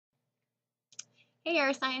Hey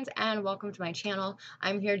air signs, and welcome to my channel.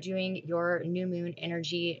 I'm here doing your new moon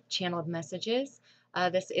energy channeled messages.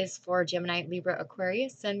 This is for Gemini, Libra,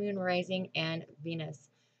 Aquarius, Sun, Moon, Rising, and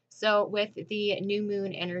Venus. So with the new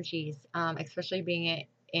moon energies, especially being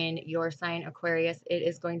in your sign Aquarius, it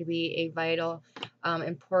is going to be a vital,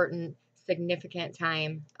 important, significant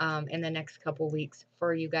time in the next couple weeks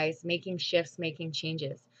for you guys, making shifts, making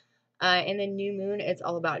changes. In the new moon, it's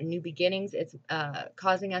all about new beginnings. It's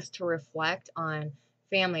causing us to reflect on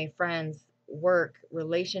family, friends, work,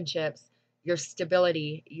 relationships, your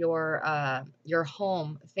stability, your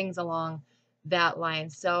home, things along that line.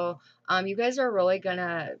 So you guys are really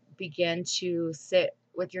gonna begin to sit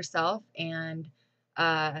with yourself and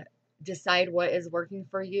uh, decide what is working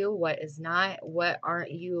for you, what is not, what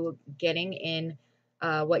aren't you getting in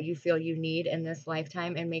what you feel you need in this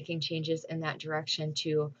lifetime, and making changes in that direction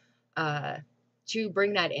uh, to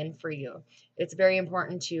bring that in for you. It's very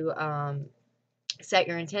important to set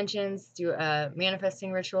your intentions, do a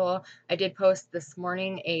manifesting ritual. I did post this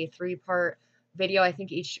morning a 3-part video. I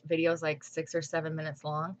think each video is like 6 or 7 minutes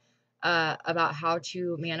long about how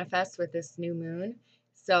to manifest with this new moon.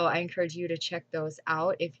 So I encourage you to check those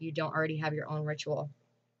out if you don't already have your own ritual.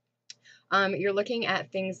 You're looking at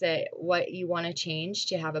things that what you want to change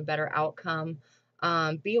to have a better outcome.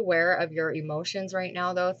 Be aware of your emotions right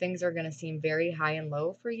now, though. Things are going to seem very high and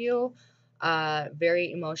low for you,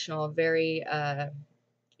 very emotional, very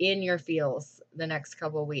in your feels the next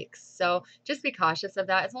couple of weeks. So just be cautious of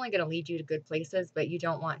that. It's only going to lead you to good places, but you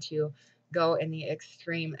don't want to go in the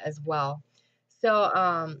extreme as well.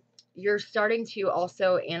 So you're starting to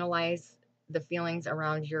also analyze the feelings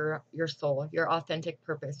around your soul, your authentic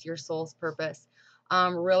purpose, your soul's purpose.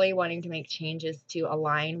 Really wanting to make changes to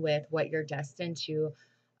align with what you're destined to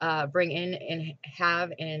bring in and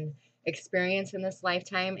have and experience in this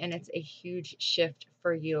lifetime. And it's a huge shift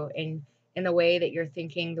for you in the way that you're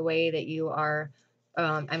thinking, the way that you are.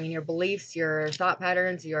 Your beliefs, your thought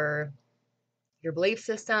patterns, your belief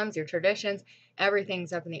systems, your traditions,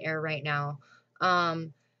 everything's up in the air right now.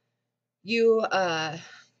 Um, you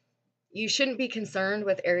you shouldn't be concerned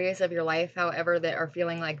with areas of your life, however, that are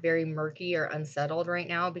feeling like very murky or unsettled right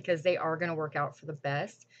now, because they are going to work out for the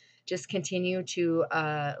best. Just continue to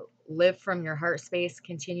live from your heart space,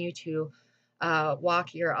 continue to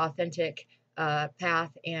walk your authentic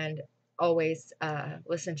path, and always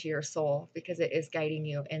listen to your soul, because it is guiding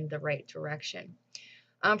you in the right direction.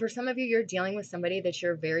 For some of you, you're dealing with somebody that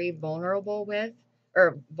you're very vulnerable with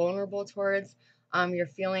or vulnerable towards. You're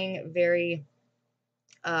feeling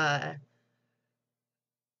uh,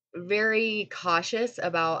 very cautious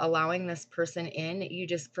about allowing this person in. You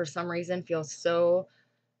just, for some reason, feel so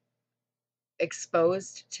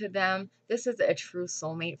exposed to them. This is a true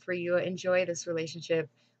soulmate for you. Enjoy this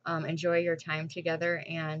relationship, enjoy your time together,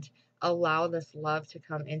 and allow this love to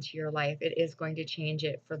come into your life. It is going to change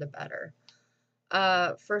it for the better.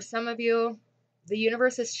 For some of you, the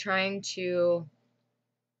universe is trying to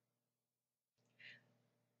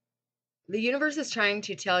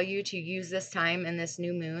tell you to use this time and this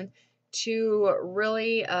new moon to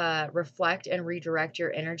really reflect and redirect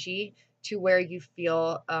your energy to where you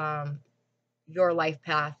feel your life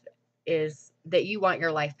path is, that you want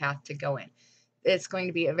your life path to go in. It's going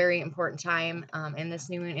to be a very important time in this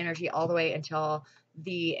new moon energy all the way until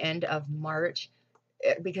the end of March,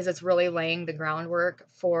 because it's really laying the groundwork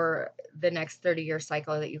for the next 30-year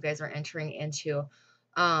cycle that you guys are entering into.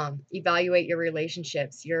 Evaluate your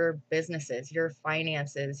relationships, your businesses, your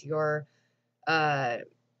finances, uh,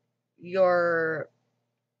 your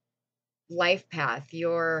life path,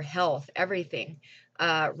 your health, everything.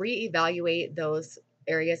 Reevaluate those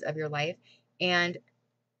areas of your life and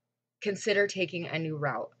consider taking a new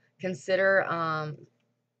route. Consider,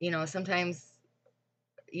 sometimes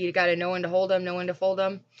you got to know when to hold them, know when to fold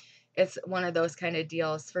them. It's one of those kind of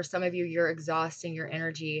deals. For some of you, you're exhausting your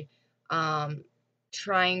energy,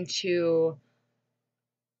 trying to,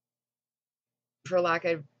 for lack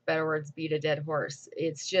of better words, beat a dead horse.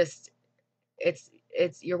 It's just,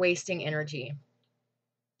 you're wasting energy.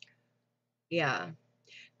 Yeah.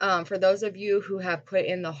 For those of you who have put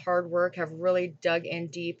in the hard work, have really dug in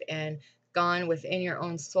deep and gone within your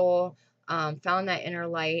own soul, found that inner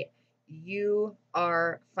light, you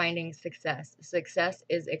are finding success. Success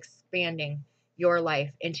is expanding your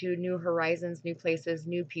life into new horizons, new places,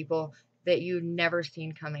 new people that you never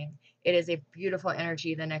seen coming. It is a beautiful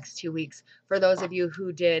energy the next 2 weeks. For those of you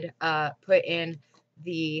who did put in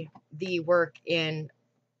the work in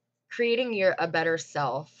creating a better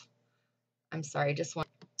self. I'm sorry,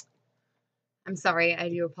 I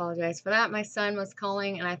do apologize for that. My son was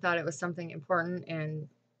calling and I thought it was something important and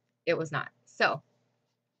it was not. So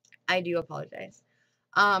I do apologize.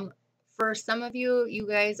 Um, for some of you, you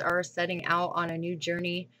guys are setting out on a new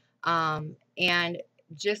journey, and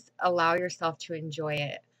just allow yourself to enjoy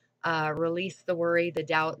it. Release the worry, the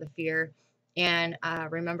doubt, the fear, and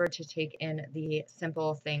remember to take in the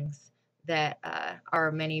simple things that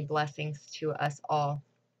are many blessings to us all.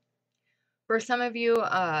 For some of you,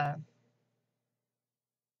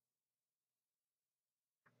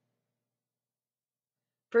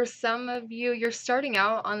 you're starting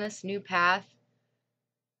out on this new path.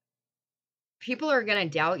 People are going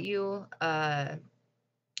to doubt you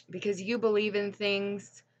because you believe in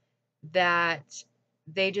things that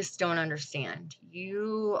they just don't understand.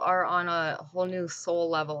 You are on a whole new soul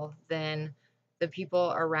level than the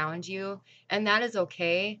people around you, and that is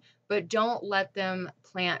okay, but don't let them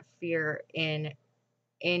plant fear in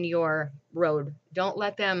your road. Don't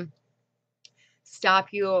let them stop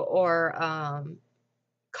you or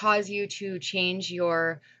cause you to change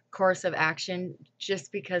your course of action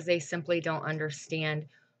just because they simply don't understand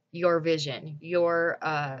your vision, your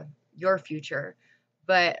future.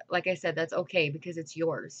 But like I said, that's okay because it's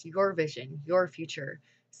yours, your vision, your future.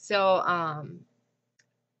 So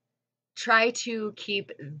try to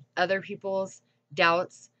keep other people's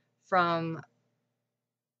doubts from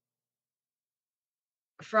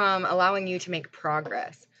allowing you to make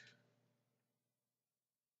progress.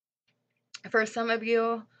 For some of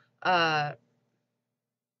you, uh,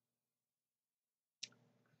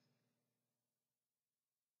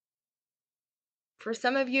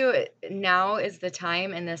 now is the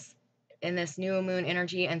time in this new moon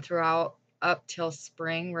energy and throughout up till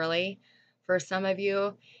spring, really. For some of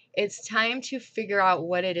you, it's time to figure out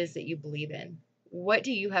what it is that you believe in. What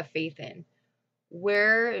do you have faith in?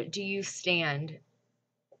 Where do you stand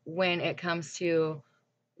when it comes to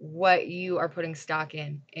what you are putting stock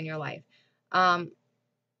in your life? Um,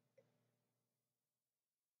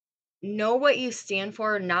 know what you stand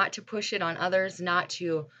for, not to push it on others, not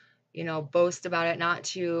to, boast about it, not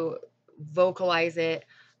to vocalize it,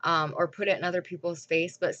 or put it in other people's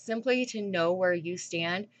face, but simply to know where you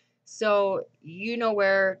stand so you know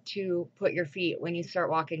where to put your feet when you start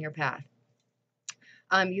walking your path.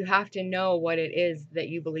 You have to know what it is that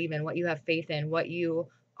you believe in, what you have faith in, what you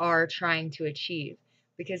are trying to achieve.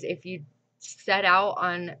 Because if you set out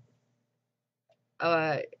on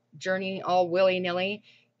a journey all willy-nilly,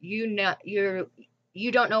 you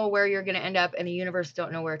don't know where you're going to end up, and the universe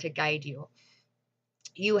don't know where to guide you.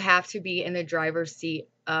 You have to be in the driver's seat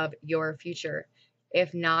of your future.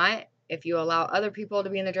 If not, if you allow other people to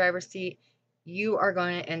be in the driver's seat, you are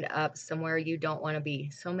going to end up somewhere you don't want to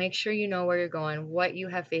be. So make sure you know where you're going, what you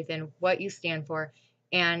have faith in, what you stand for,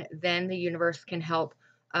 and then the universe can help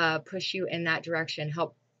push you in that direction,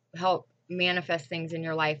 help manifest things in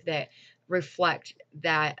your life that reflect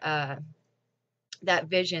that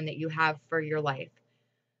vision that you have for your life.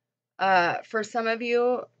 For some of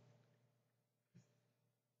you,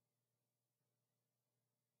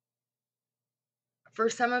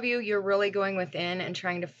 you're really going within and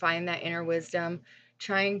trying to find that inner wisdom,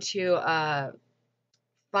 trying to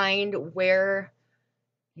find where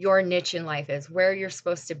your niche in life is, where you're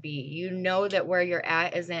supposed to be. You know that where you're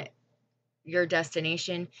at isn't your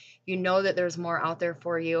destination. You know that there's more out there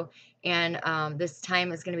for you. And this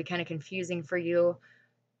time is going to be kind of confusing for you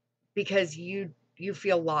because you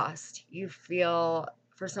feel lost. You feel,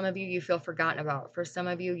 for some of you, you feel forgotten about. For some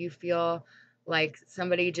of you, you feel like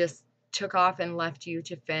somebody just took off and left you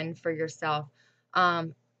to fend for yourself.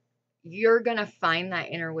 You're going to find that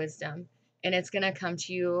inner wisdom, and it's going to come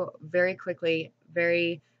to you very quickly,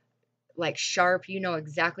 very like sharp. You know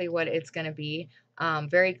exactly what it's going to be.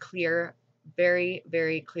 Very clear, very,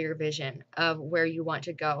 very clear vision of where you want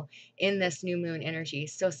to go in this new moon energy.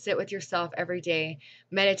 So sit with yourself every day,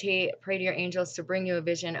 meditate, pray to your angels to bring you a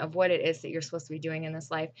vision of what it is that you're supposed to be doing in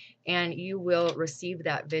this life, and you will receive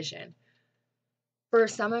that vision. For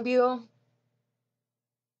some of you,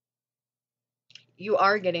 you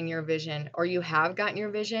are getting your vision, or you have gotten your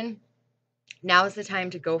vision. Now is the time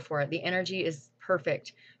to go for it. The energy is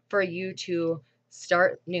perfect for you to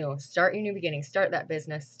start new, start your new beginning, start that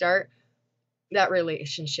business, start that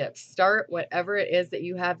relationship, start whatever it is that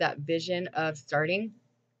you have that vision of starting,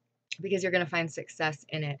 because you're going to find success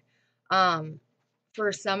in it.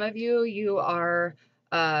 For some of you, you are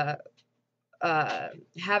uh,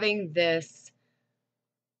 having this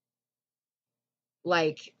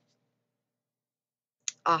like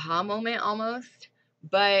aha moment almost,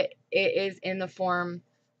 but it is in the form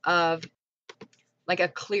of like a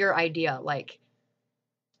clear idea, like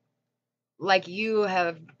you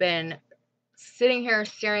have been sitting here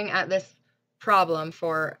staring at this problem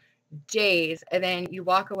for days, and then you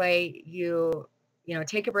walk away, you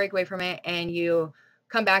take a break away from it, and you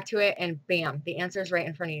come back to it, and bam, the answer is right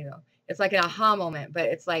in front of you. It's like an aha moment, but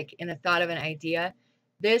it's like in the thought of an idea.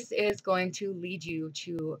 This is going to lead you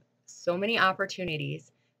to so many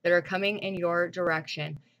opportunities that are coming in your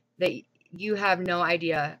direction that you have no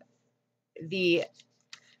idea the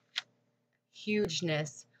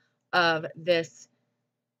hugeness of this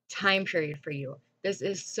time period for you. This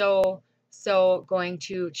is so going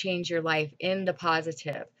to change your life in the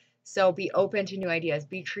positive. So be open to new ideas,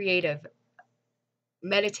 be creative,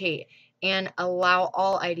 meditate, and allow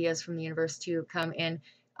all ideas from the universe to come in.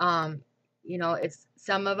 You know, it's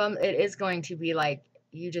some of them, it is going to be like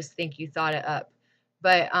you just think you thought it up,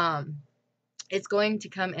 but it's going to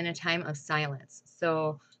come in a time of silence.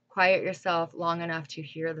 So quiet yourself long enough to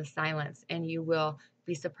hear the silence, and you will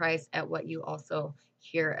be surprised at what you also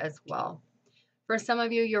hear as well. For some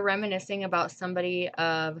of you, you're reminiscing about somebody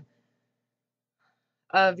of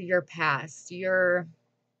your past.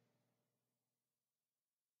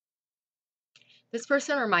 This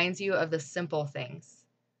person reminds you of the simple things,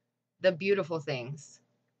 the beautiful things.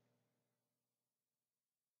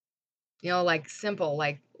 You know, like simple,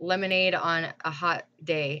 like lemonade on a hot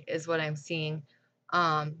day is what I'm seeing.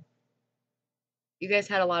 You guys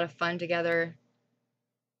had a lot of fun together.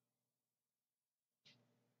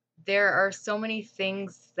 There are so many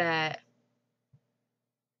things that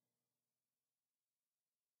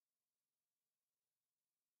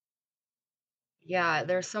yeah,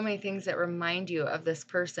 there's so many things that remind you of this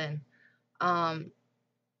person. Um,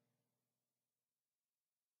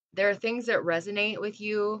 there are things that resonate with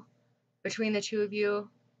you between the two of you,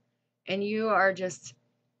 and you are just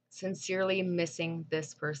sincerely missing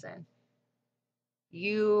this person.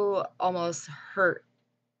 You almost hurt,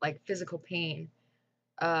 like physical pain,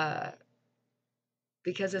 uh,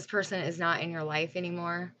 because this person is not in your life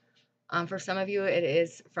anymore. For some of you, it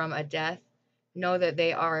is from a death. Know that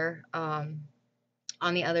they are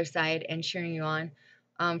on the other side and cheering you on.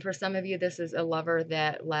 For some of you, this is a lover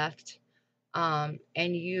that left, and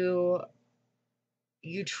you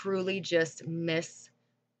truly just miss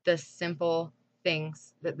the simple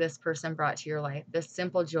things that this person brought to your life, the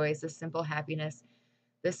simple joys, the simple happiness,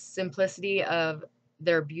 the simplicity of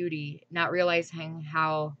their beauty, not realizing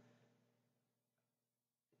how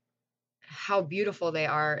beautiful they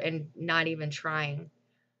are and not even trying.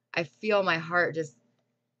 I feel my heart just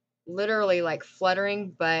literally like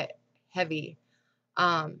fluttering but heavy.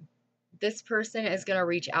 Um, this person is going to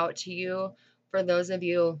reach out to you. For those of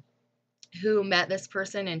you who met this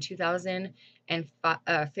person in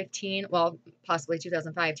 2015, well, possibly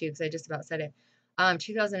 2005 too, because I just about said it.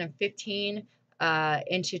 2015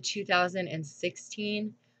 into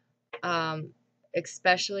 2016,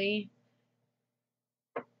 especially,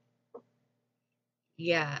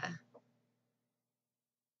 yeah,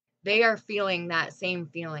 they are feeling that same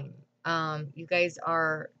feeling. You guys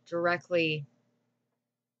are directly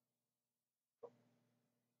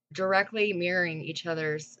mirroring each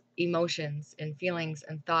other's emotions and feelings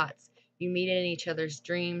and thoughts. You meet in each other's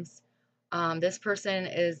dreams. This person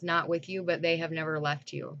is not with you, but they have never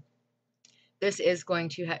left you. This is going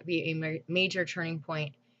to be a major turning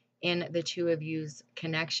point in the two of you's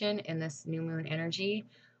connection in this new moon energy.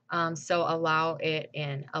 So allow it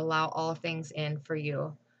in, allow all things in for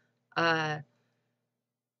you.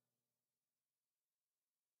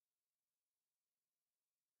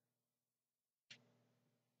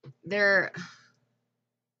 There,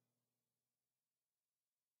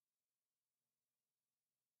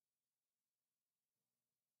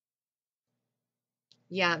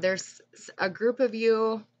 yeah, there's a group of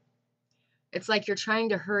you. It's like you're trying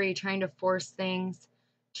to hurry, trying to force things,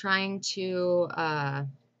 trying to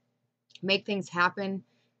make things happen,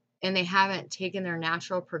 and they haven't taken their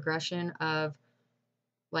natural progression of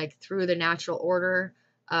like through the natural order,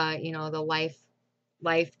 you know, the life,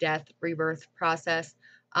 death, rebirth process.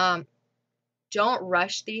 Don't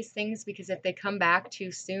rush these things, because if they come back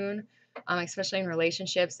too soon, especially in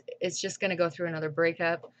relationships, it's just going to go through another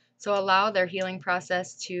breakup. So allow their healing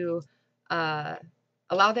process to uh,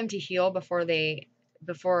 allow them to heal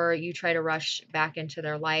before you try to rush back into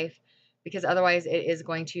their life, because otherwise it is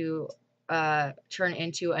going to turn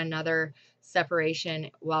into another separation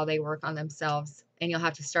while they work on themselves, and you'll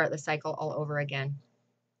have to start the cycle all over again.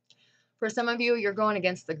 For some of you, you're going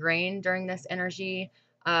against the grain during this energy.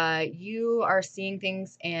 You are seeing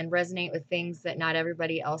things and resonate with things that not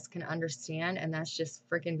everybody else can understand, and that's just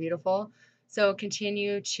freaking beautiful. So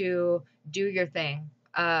continue to do your thing.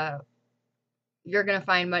 You're going to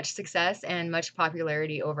find much success and much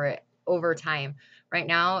popularity over time. Right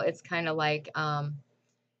now, it's kind of like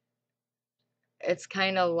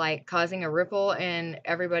causing a ripple in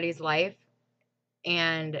everybody's life.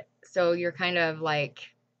 And so you're kind of like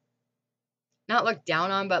not looked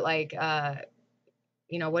down on, but like,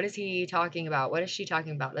 what is he talking about? What is she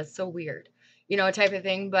talking about? That's so weird, type of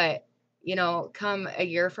thing. But, come a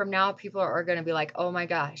year from now, people are going to be like, oh my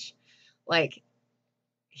gosh, like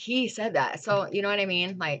he said that. So, you know what I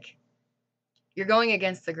mean? Like, you're going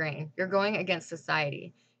against the grain, you're going against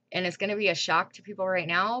society. And it's going to be a shock to people right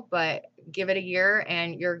now, but give it a year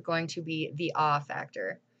and you're going to be the awe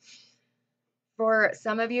factor. For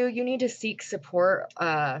some of you, you need to seek support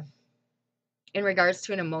in regards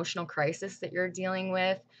to an emotional crisis that you're dealing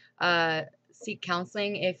with. Seek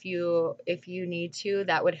counseling if you need to.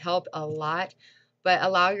 That would help a lot. But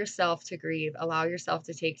allow yourself to grieve. Allow yourself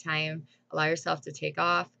to take time. Allow yourself to take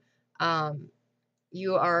off.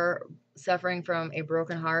 You are suffering from a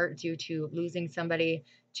broken heart due to losing somebody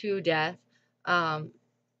to death. I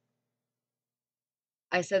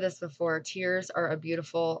said this before, tears are a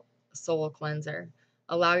beautiful soul cleanser.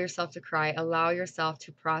 Allow yourself to cry. Allow yourself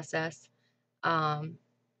to process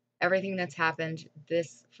everything that's happened.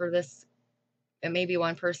 This, it may be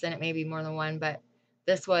one person, it may be more than one, but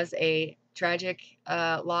this was a tragic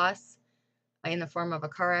loss in the form of a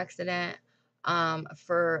car accident.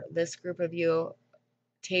 For this group of you,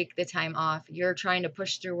 take the time off. You're trying to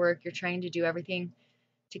push through work. You're trying to do everything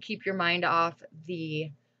to keep your mind off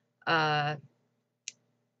uh,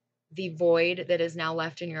 the void that is now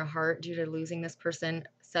left in your heart due to losing this person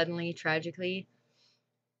suddenly, tragically.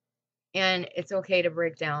 And it's okay to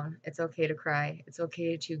break down. It's okay to cry. It's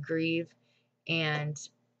okay to grieve. And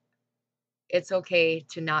it's okay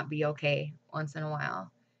to not be okay once in a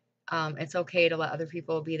while. It's okay to let other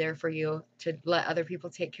people be there for you, to let other people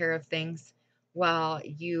take care of things while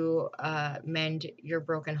you mend your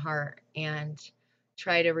broken heart and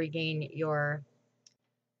try to regain your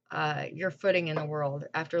footing in the world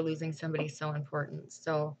after losing somebody so important.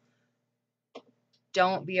 So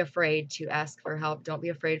don't be afraid to ask for help. Don't be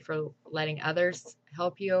afraid for letting others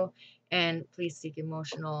help you, and please seek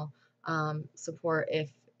emotional support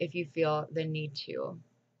if you feel the need to.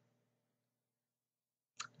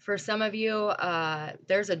 For some of you,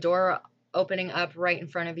 there's a door opening up right in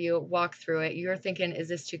front of you. Walk through it. You're thinking, is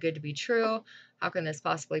this too good to be true? How can this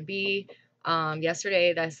possibly be?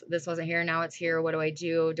 Yesterday, this wasn't here. Now it's here. What do I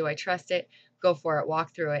do? Do I trust it? Go for it.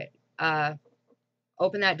 Walk through it.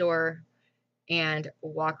 Open that door and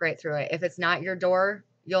walk right through it. If it's not your door,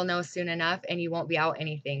 you'll know soon enough, and you won't be out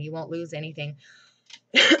anything. You won't lose anything.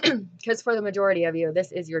 Because for the majority of you,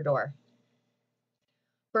 this is your door.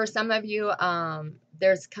 For some of you,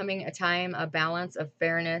 there's coming a time, a balance of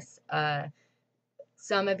fairness.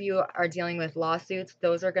 Some of you are dealing with lawsuits.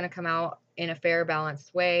 Those are going to come out in a fair,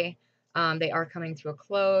 balanced way. They are coming to a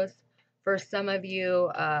close. For some of you,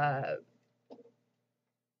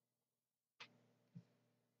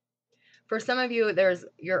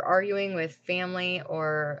 you're arguing with family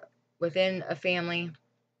or within a family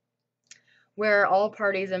where all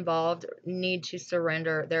parties involved need to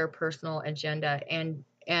surrender their personal agenda and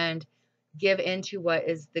give into what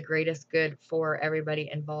is the greatest good for everybody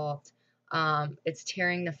involved. It's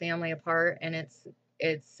tearing the family apart, and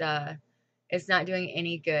it's not doing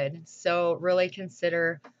any good. So really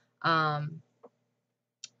consider,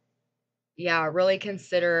 really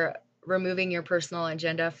consider removing your personal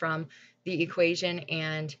agenda from the equation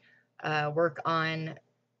and work on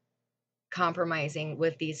compromising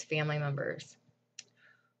with these family members.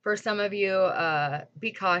 For some of you,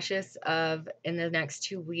 be cautious of, in the next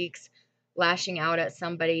 2 weeks, lashing out at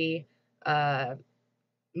somebody,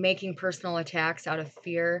 making personal attacks out of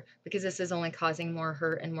fear, because this is only causing more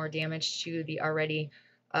hurt and more damage to the already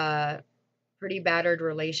pretty battered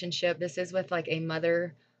relationship. This is with like a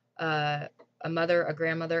mother, a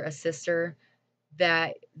grandmother, a sister,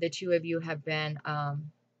 that the two of you have been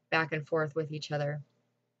back and forth with each other.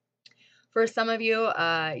 For some of you,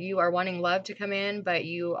 you are wanting love to come in, but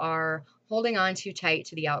you are holding on too tight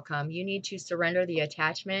to the outcome. You need to surrender the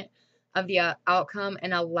attachment of the outcome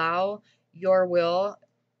and allow your will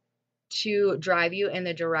to drive you in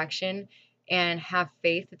the direction, and have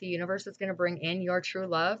faith that the universe is going to bring in your true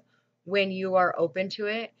love when you are open to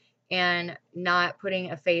it and not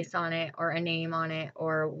putting a face on it or a name on it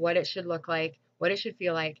or what it should look like, what it should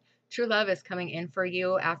feel like. True love is coming in for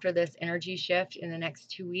you after this energy shift in the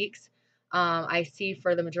next 2 weeks. I see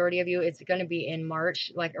for the majority of you, it's going to be in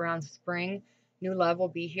March, like around spring. New love will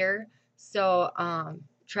be here. So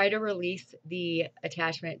try to release the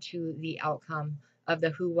attachment to the outcome of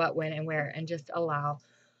the who, what, when, and where, and just allow.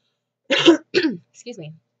 Excuse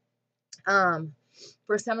me.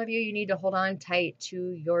 For some of you, you need to hold on tight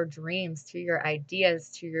to your dreams, to your ideas,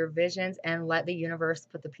 to your visions, and let the universe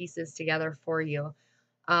put the pieces together for you.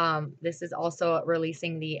 This is also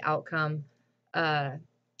releasing the outcome uh,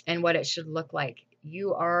 and what it should look like.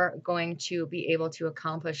 You are going to be able to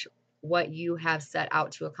accomplish what you have set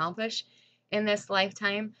out to accomplish in this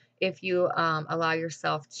lifetime if you allow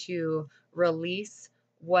yourself to release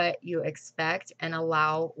what you expect and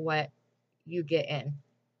allow what you get in.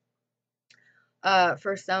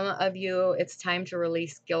 For some of you, it's time to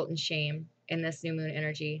release guilt and shame in this new moon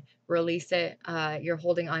energy. Release it. You're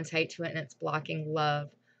holding on tight to it and it's blocking love.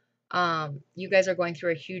 You guys are going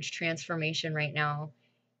through a huge transformation right now,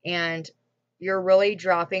 and you're really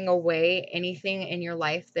dropping away anything in your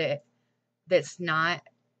life that's not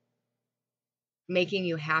making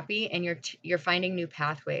you happy, and you're finding new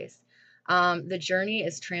pathways. The journey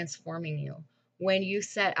is transforming you. When you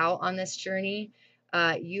set out on this journey,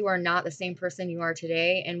 you are not the same person you are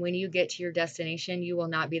today, and when you get to your destination, you will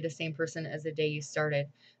not be the same person as the day you started.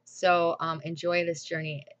 So enjoy this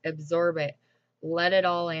journey, absorb it, let it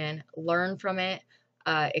all in, learn from it,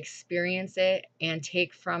 experience it, and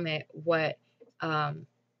take from it what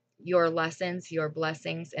your lessons, your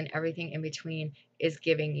blessings, and everything in between is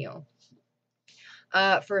giving you.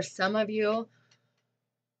 For some of you,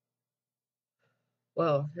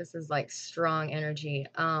 whoa, this is like strong energy.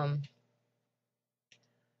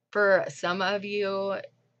 For some of you,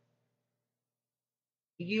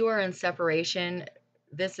 you are in separation.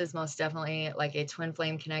 This is most definitely like a twin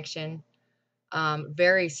flame connection.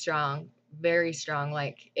 Very strong, very strong.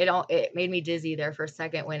 Like it made me dizzy there for a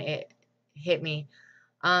second when it hit me.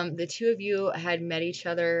 The two of you had met each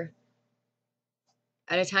other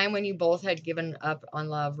at a time when you both had given up on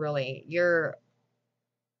love, really.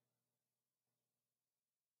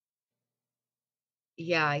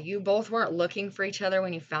 Yeah, you both weren't looking for each other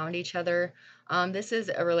when you found each other. This is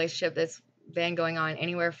a relationship that's been going on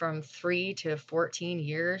anywhere from 3 to 14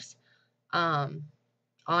 years, um,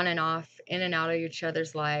 on and off, in and out of each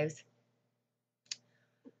other's lives.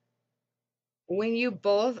 When you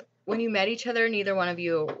met each other, neither one of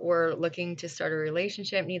you were looking to start a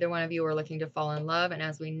relationship. Neither one of you were looking to fall in love. And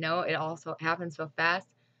as we know, it also happened so fast.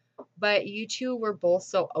 But you two were both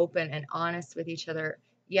so open and honest with each other,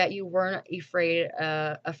 yet you weren't afraid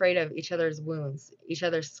of each other's wounds, each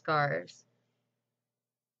other's scars.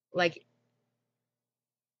 Like,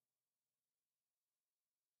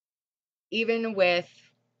 even with,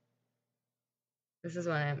 this is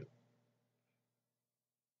what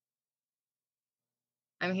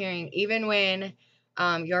I'm hearing, even when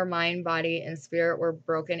your mind, body, and spirit were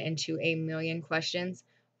broken into a million questions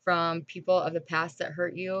from people of the past that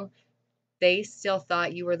hurt you, they still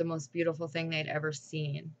thought you were the most beautiful thing they'd ever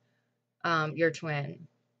seen. Your twin.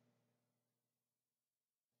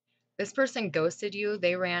 This person ghosted you.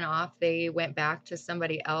 They ran off. They went back to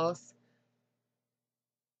somebody else.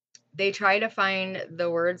 They try to find the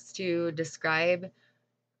words to describe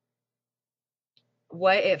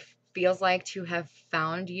what it feels like to have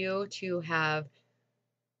found you, to have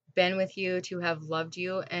been with you, to have loved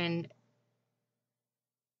you, and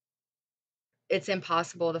it's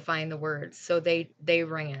impossible to find the words. So they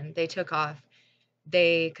ran. They took off.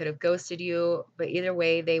 They could have ghosted you, but either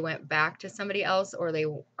way, they went back to somebody else, or they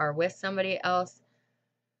are with somebody else.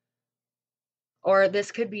 Or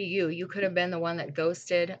this could be you. You could have been the one that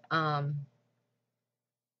ghosted.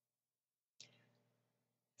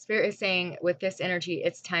 Spirit is saying with this energy,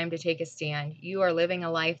 it's time to take a stand. You are living a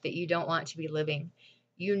life that you don't want to be living.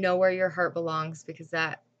 You know where your heart belongs because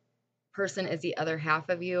that person is the other half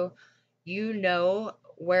of you. You know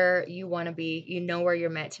where you want to be. You know where you're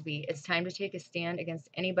meant to be. It's time to take a stand against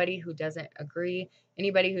anybody who doesn't agree,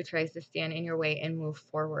 anybody who tries to stand in your way, and move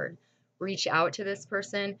forward. Reach out to this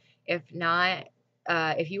person. If not,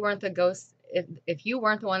 if you weren't the ghost, if you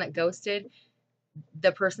weren't the one that ghosted,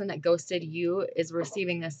 the person that ghosted you is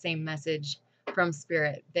receiving the same message from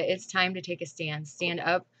spirit that it's time to take a stand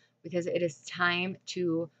up, because it is time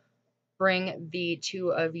to bring the two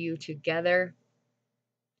of you together.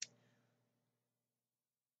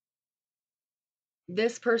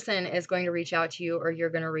 This person is going to reach out to you, or you're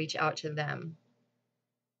going to reach out to them.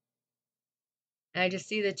 And I just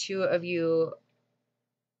see the two of you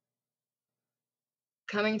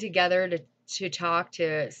coming together to talk,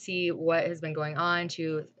 to see what has been going on,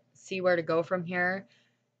 to see where to go from here.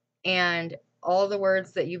 And all the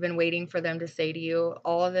words that you've been waiting for them to say to you,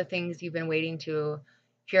 all of the things you've been waiting to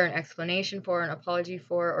hear an explanation for, an apology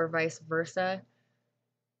for, or vice versa.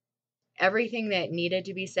 Everything that needed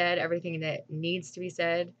to be said, everything that needs to be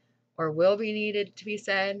said, or will be needed to be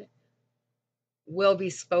said, will be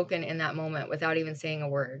spoken in that moment without even saying a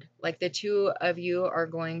word. Like the two of you are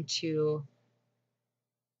going to,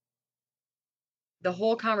 the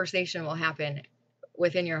whole conversation will happen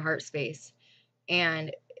within your heart space.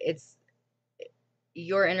 and it's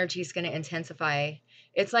your energy is going to intensify.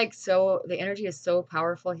 It's like, so the energy is so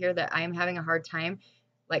powerful here that I am having a hard time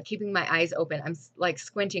like keeping my eyes open. I'm like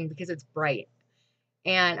squinting because it's bright.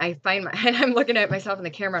 And I find my and I'm looking at myself in the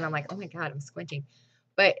camera and I'm like, "Oh my God, I'm squinting."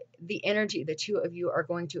 But the energy the two of you are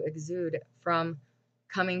going to exude from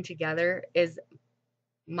coming together is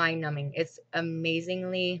mind-numbing. It's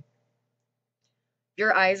amazingly,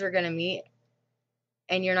 your eyes are going to meet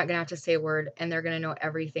and you're not going to have to say a word, and they're going to know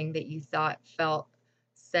everything that you thought, felt,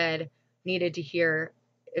 said, needed to hear.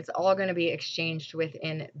 It's all going to be exchanged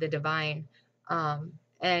within the divine.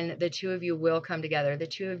 And the two of you will come together. The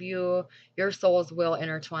two of you, your souls will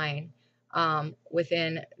intertwine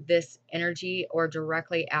within this energy or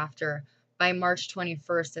directly after. By March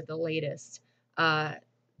 21st at the latest,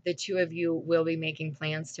 the two of you will be making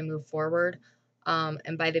plans to move forward.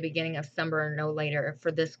 And by the beginning of summer, no later,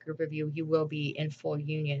 for this group of you, you will be in full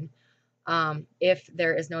union. If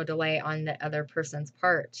there is no delay on the other person's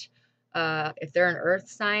part. If they're an earth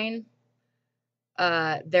sign,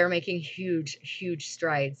 they're making huge, huge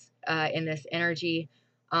strides in this energy.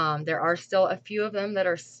 There are still a few of them that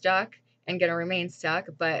are stuck and going to remain stuck,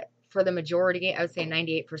 but for the majority, I would say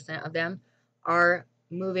 98% of them are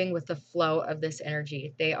moving with the flow of this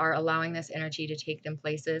energy. They are allowing this energy to take them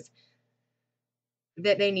places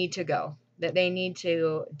that they need to go, that they need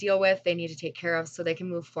to deal with, they need to take care of so they can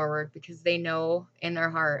move forward, because they know in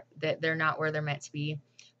their heart that they're not where they're meant to be.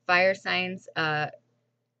 Fire signs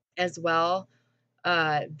as well.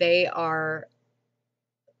 They are,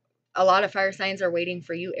 a lot of fire signs are waiting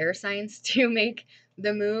for you air signs to make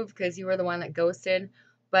the move because you were the one that ghosted.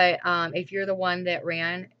 But if you're the one that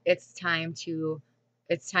ran, it's time to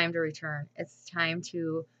return. It's time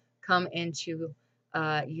to come into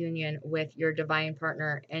union with your divine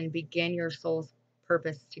partner and begin your soul's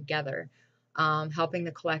purpose together, helping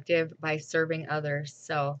the collective by serving others.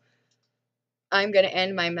 So I'm going to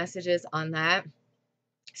end my messages on that.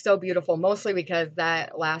 So beautiful, mostly because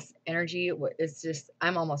that last energy is just,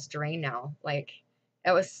 I'm almost drained now. Like,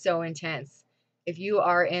 it was so intense. If you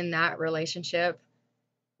are in that relationship,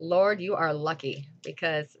 Lord, you are lucky,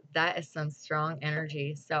 because that is some strong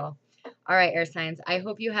energy. So, all right, air signs, I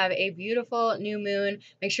hope you have a beautiful new moon.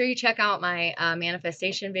 Make sure you check out my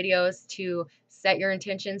manifestation videos to set your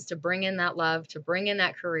intentions, to bring in that love, to bring in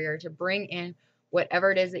that career, to bring in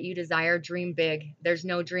whatever it is that you desire. Dream big. There's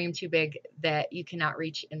no dream too big that you cannot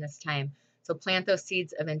reach in this time. So plant those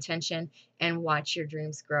seeds of intention and watch your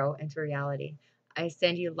dreams grow into reality. I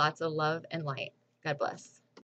send you lots of love and light. God bless.